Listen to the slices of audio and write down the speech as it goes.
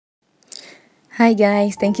Hi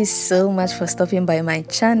guys, thank you so much for stopping by my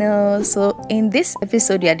channel. So in this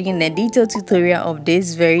episode we are doing a detailed tutorial of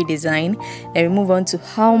this very design. Then we move on to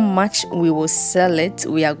how much we will sell it.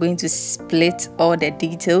 We are going to split all the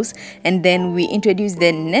details and then we introduce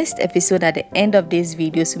the next episode at the end of this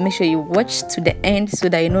video, so make sure you watch to the end so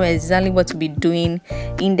that you know exactly what to be doing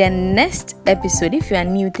in the next episode. If you are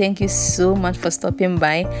new, thank you so much for stopping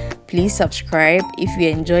by. Please subscribe if you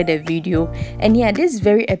enjoyed the video. And yeah, this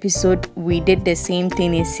very episode we did the same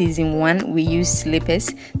thing in season 1. We used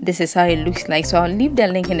slippers. This is how it looks like, so I'll leave the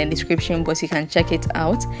link in the description box, you can check it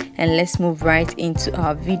out. And let's move right into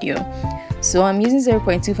our video. So I'm using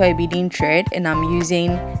 0.25 beading thread and I'm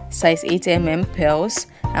using size 8mm pearls.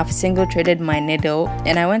 I've single threaded my needle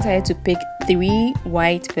and I went ahead to pick 3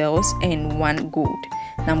 white pearls and 1 gold.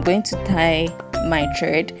 Now I'm going to tie my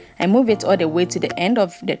thread. I move it all the way to the end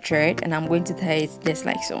of the thread and I'm going to tie it just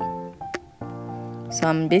like so. So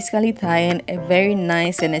I'm basically tying a very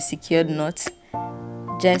nice and a secured knot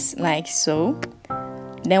just like so.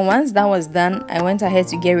 Then once that was done, I went ahead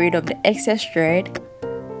to get rid of the excess thread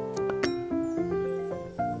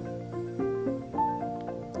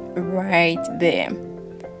right there.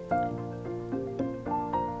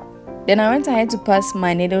 Then I went ahead to pass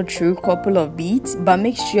my needle through a couple of beads, but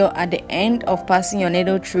make sure at the end of passing your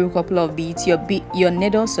needle through a couple of beads, your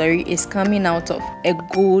needle is coming out of a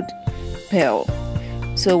gold pearl.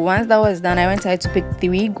 So once that was done, I went ahead to pick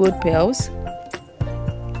 3 gold pearls.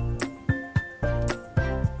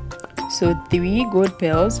 So 3 gold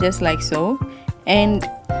pearls just like so, and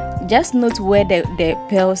just note where the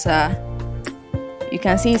pearls are. You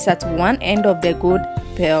can see it's at one end of the gold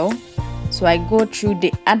pearl, so I go through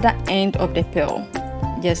the other end of the pearl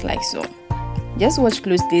just like so. Just watch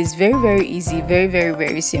closely. It's very easy,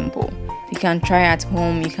 very simple. You can try at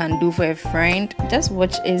home, you can do for a friend. Just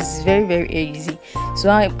watch. It's very easy. So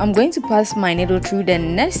I'm going to pass my needle through the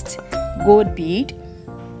next gold bead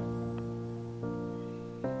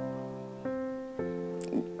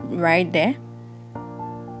right there.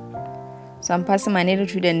 So I'm passing my needle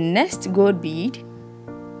through the next gold bead.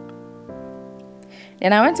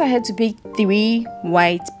 Then I went ahead to pick 3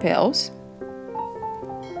 white pearls.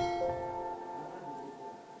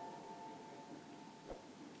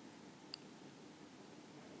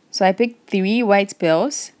 So I picked 3 white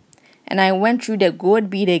pearls and I went through the gold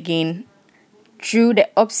bead again through the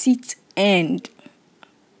opposite end.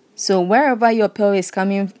 So wherever your pearl is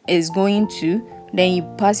going to, then you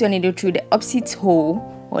pass your needle through the opposite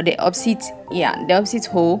hole, or the opposite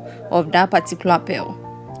hole of that particular pearl.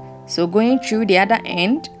 So going through the other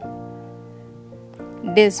end,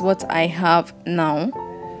 this is what I have now.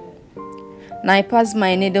 Now I pass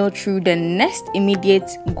my needle through the next immediate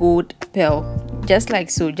gold pearl, just like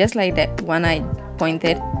so, just like that one I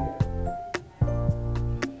pointed.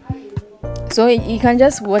 So you can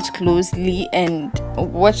just watch closely and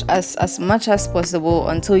watch as much as possible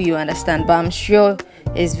until you understand, but I'm sure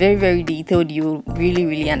it's very detailed. You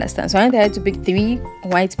really understand. So I had to pick 3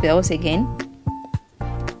 white pearls again.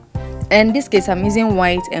 In this case, I'm using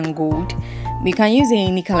white and gold. We can use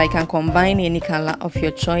any color, you can combine any color of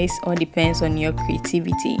your choice, or depends on your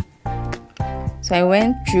creativity. So I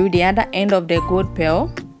went through the other end of the gold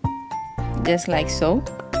pearl, just like so.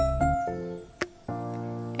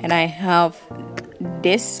 And I have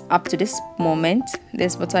this up to this moment.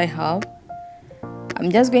 This is what I have.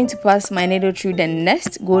 I'm just going to pass my needle through the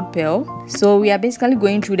next gold pearl. So we are basically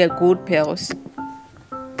going through the gold pearls.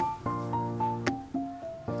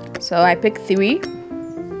 So I picked 3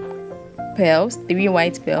 pearls, 3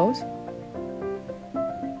 white pearls.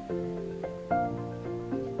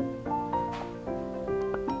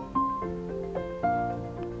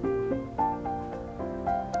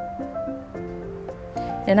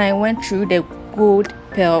 Then I went through the gold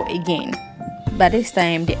pearl again, but this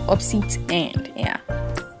time the opposite end. Yeah.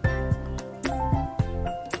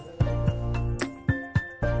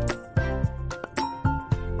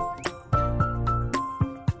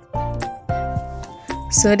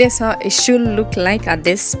 So that's how it should look like at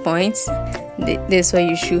this point. That's what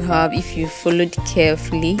you should have if you followed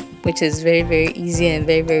carefully, which is very easy and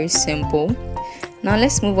very simple. Now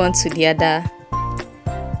let's move on to the other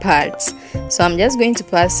parts. So I'm just going to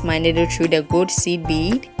pass my needle through the gold seed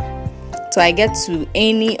bead so I get to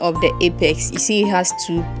any of the apex. You see it has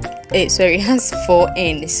it has 4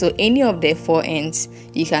 ends, so any of the 4 ends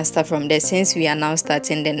you can start from there. Since we are now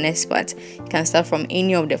starting the next part, you can start from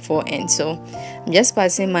any of the 4 ends. So I'm just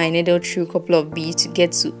passing my needle through a couple of beads to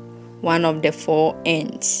get to one of the 4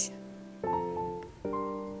 ends.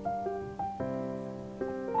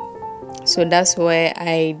 So that's where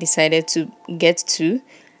I decided to get to.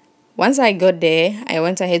 Once I got there, I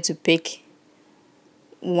went ahead to pick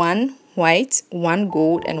one white, one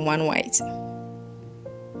gold, and one white.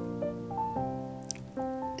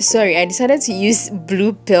 Sorry, I decided to use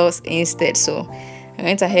blue pearls instead, so I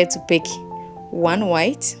went ahead to pick one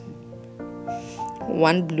white,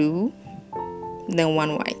 one blue, then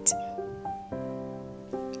one white.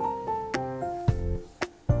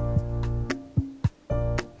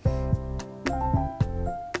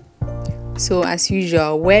 So as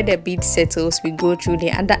usual, where the bead settles, we go through the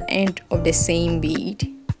other end of the same bead.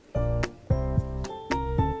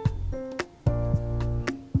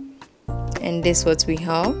 And this is what we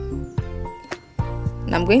have.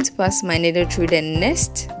 And I'm going to pass my needle through the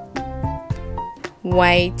next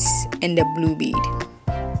white and the blue bead.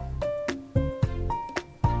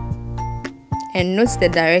 And note the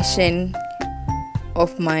direction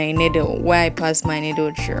of my needle, where I pass my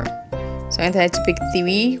needle through. So I had to pick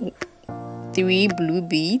three blue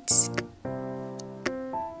beads.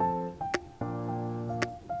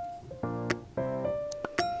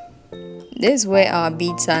 This is where our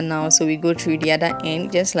beads are now, so we go through the other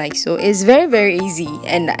end just like so. It's very easy,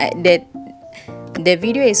 and the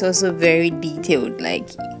video is also very detailed. Like,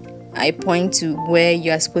 I point to where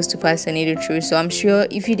you are supposed to pass the needle through, so I'm sure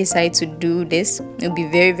if you decide to do this, it'll be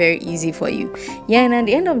very easy for you. Yeah, and at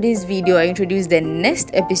the end of this video, I introduce the next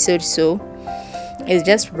episode, so it's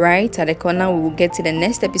just right at the corner. We will get to the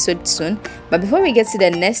next episode soon, but before we get to the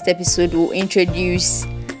next episode, we'll introduce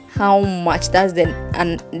how much. That's the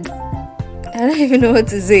I don't even know what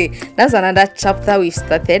to say. That's another chapter we've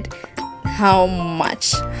started. How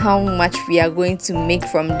much we are going to make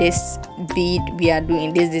from this bead we are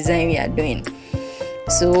doing, this design we are doing.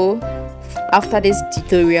 So after this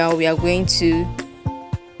tutorial, we are going to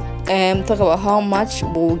talk about how much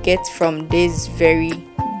we'll get from this very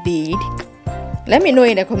bead. Let me know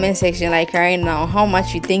in the comment section, like right now, how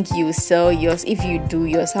much you think you will sell yours. If you do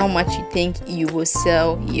yours, how much you think you will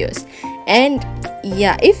sell yours. And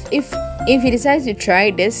yeah, if you decide to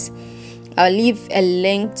try this, I'll leave a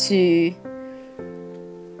link to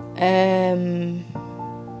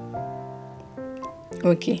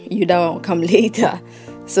okay, that one will come later.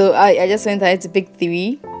 So I just went ahead to pick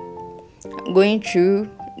three. I'm going through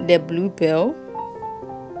the blue pearl.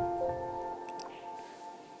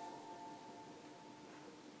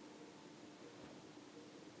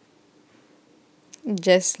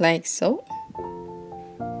 Just like so.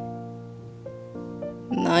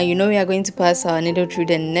 Now you know we are going to pass our needle through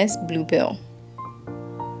the next blue pearl.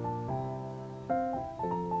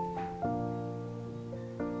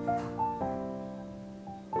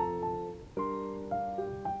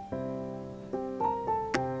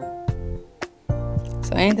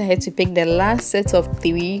 So I had to pick the last set of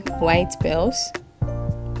three white pearls.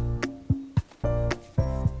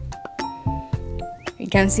 You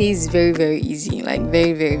can see it's very easy, like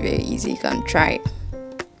very easy. You can try it.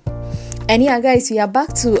 And yeah guys, we are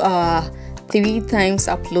back to our 3 times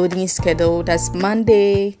uploading schedule. That's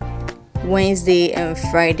Monday, Wednesday and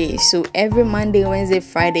Friday. So every Monday, Wednesday,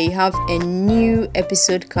 Friday, you have a new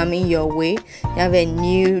episode coming your way. You have a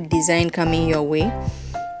new design coming your way.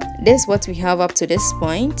 This is what we have up to this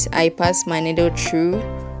point. I passed my needle through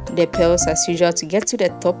the pearls as usual to get to the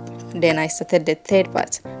top. Then I started the third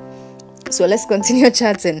part. So let's continue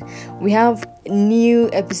chatting. We have new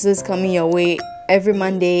episodes coming your way every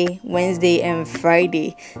Monday, Wednesday and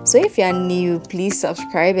Friday. So if you are new, please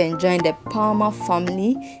subscribe and join the PAMA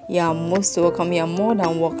family. You are most welcome. You are more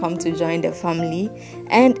than welcome to join the family.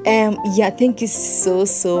 And yeah, thank you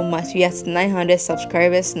so much. We are at 900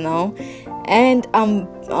 subscribers now, and I'm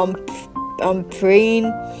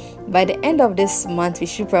praying by the end of this month we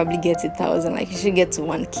should probably get 1,000. Like, we should get to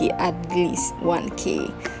 1K, at least 1K.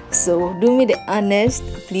 So do me the honest,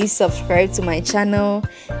 please subscribe to my channel,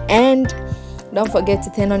 and don't forget to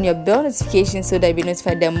turn on your bell notification so that you'll be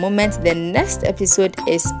notified the moment the next episode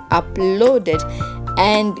is uploaded.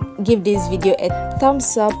 And give this video a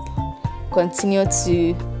thumbs up. Continue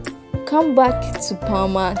to come back to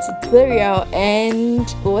PAMA tutorial. And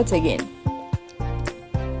what again?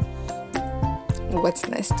 What's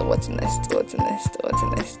next?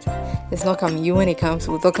 It's not coming. You, when it comes,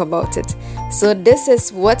 we'll talk about it. So this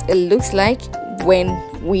is what it looks like when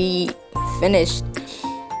we finished.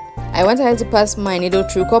 I went ahead to pass my needle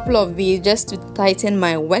through a couple of beads just to tighten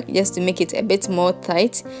my work, just to make it a bit more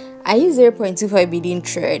tight. I use 0.25 beading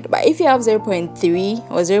thread, but if you have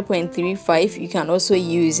 0.3 or 0.35, you can also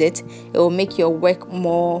use it. It will make your work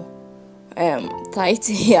more tight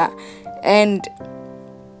here and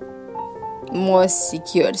more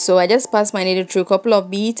secured. So I just passed my needle through a couple of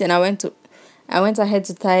beads, and I went ahead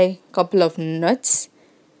to tie a couple of knots.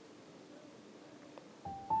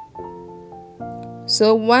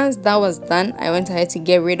 So once that was done, I went ahead to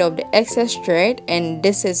get rid of the excess thread, and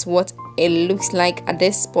this is what it looks like at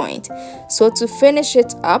this point. So to finish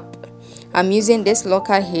it up, I'm using this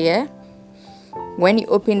locker here. When you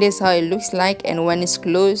open this, how it looks like, and when it's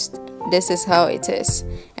closed, this is how it is.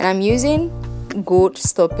 And I'm using gold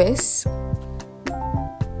stoppers.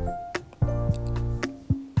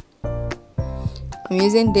 I'm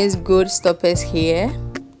using these gold stoppers here.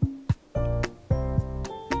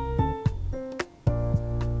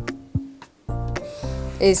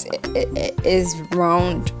 Is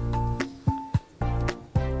round.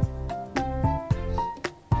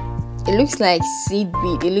 It looks like seed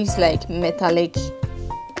bead. It looks like metallic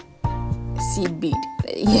seed bead.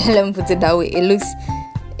 Yeah, let me put it that way. It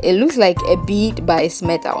looks like a bead, but it's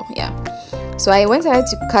metal. Yeah. So I went ahead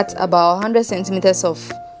to cut about 100 centimeters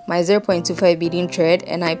of my 0.25 beading thread,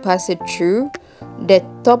 and I passed it through the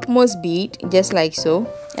topmost bead, just like so.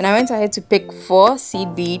 And I went ahead to pick 4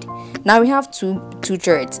 seed bead. Now we have two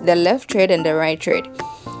threads, the left thread and the right thread.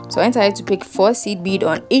 So I went ahead to pick 4 seed bead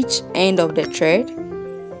on each end of the thread.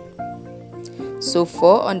 So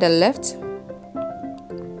 4 on the left,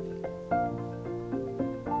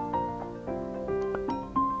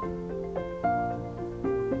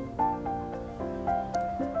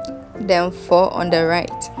 then 4 on the right.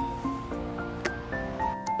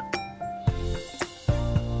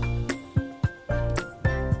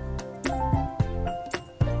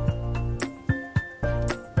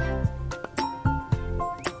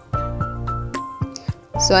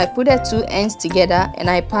 So I put the 2 ends together, and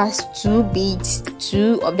I passed 2 beads,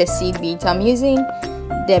 2 of the seed beads. I'm using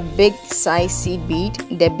the big size seed bead,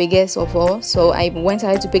 the biggest of all. So I went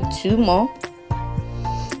ahead to pick 2 more.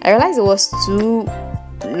 I realized it was too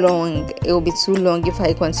long. It will be too long if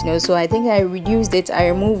I continue. So I think I reduced it. I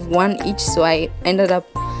removed 1 each. So I ended up,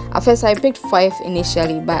 at first I picked 5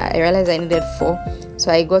 initially, but I realized I needed 4.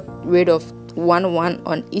 So I got rid of 1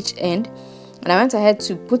 on each end. And I went ahead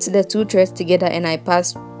to put the 2 threads together, and I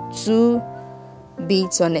passed 2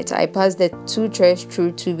 beads on it. I passed the 2 threads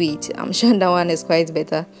through 2 beads. I'm sure that one is quite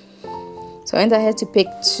better. So I went ahead to pick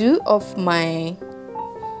 2 of my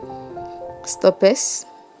stoppers.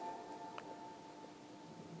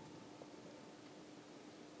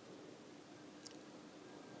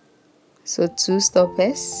 So 2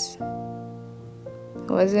 stoppers.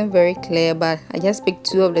 It wasn't very clear, but I just picked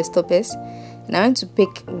 2 of the stoppers. And I want to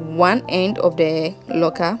pick 1 end of the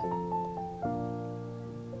locker.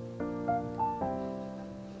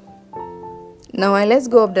 Now I let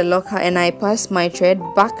go of the locker, and I pass my thread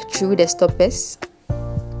back through the stoppers.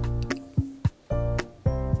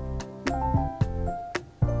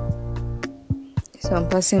 So I'm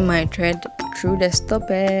passing my thread through the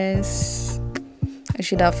stoppers. I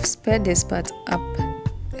should have sped this part up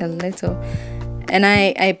a little. And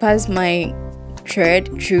I pass my thread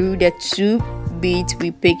through the 2 beads we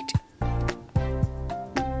picked.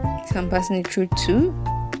 So I'm passing it through 2.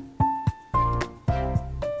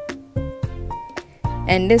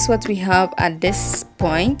 And this is what we have at this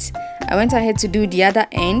point. I went ahead to do the other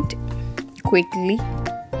end quickly.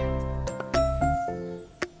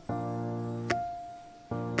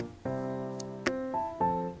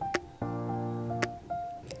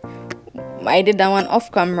 I did that one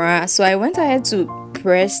off camera. So I went ahead to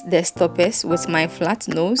press the stoppers with my flat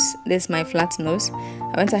nose. This is my flat nose.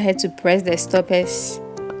 I went ahead to press the stoppers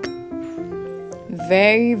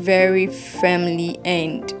very, very firmly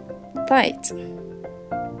and tight.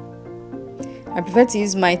 I prefer to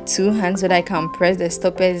use my 2 hands so that I can press the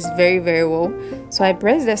stoppers very, very well. So I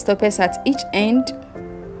press the stoppers at each end,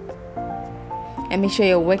 and make sure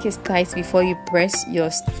your work is tight before you press your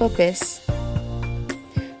stoppers,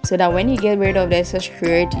 so that when you get rid of the excess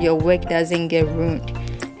thread, your work doesn't get ruined.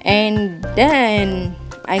 And then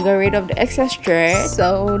I got rid of the excess thread.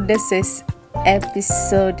 So this is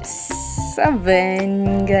episode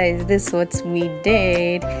 7, guys. This is what we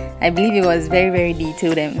did. I believe it was very, very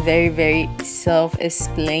detailed and very, very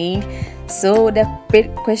self-explained. So the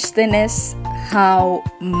big question is, how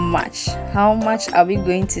much are we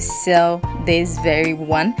going to sell this very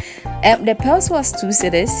one? The pearls was 2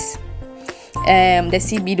 cedis. The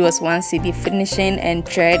seed bead was 1 cedi, finishing and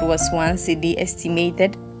thread was 1 cedi.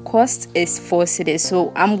 Estimated cost is 4 cedis.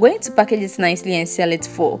 So I'm going to package it nicely and sell it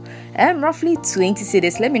for roughly 20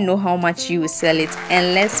 cedis. Let me know how much you will sell it,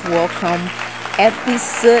 and let's welcome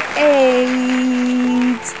episode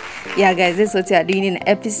 8. Yeah, guys, this is what we are doing in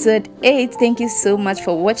episode 8. Thank you so much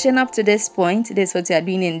for watching up to this point. This is what we are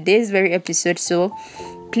doing in this very episode. So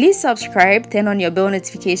please subscribe, turn on your bell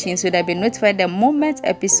notification so that you'll be notified the moment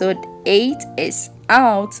episode 8 is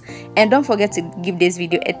out. And don't forget to give this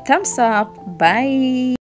video a thumbs up. Bye.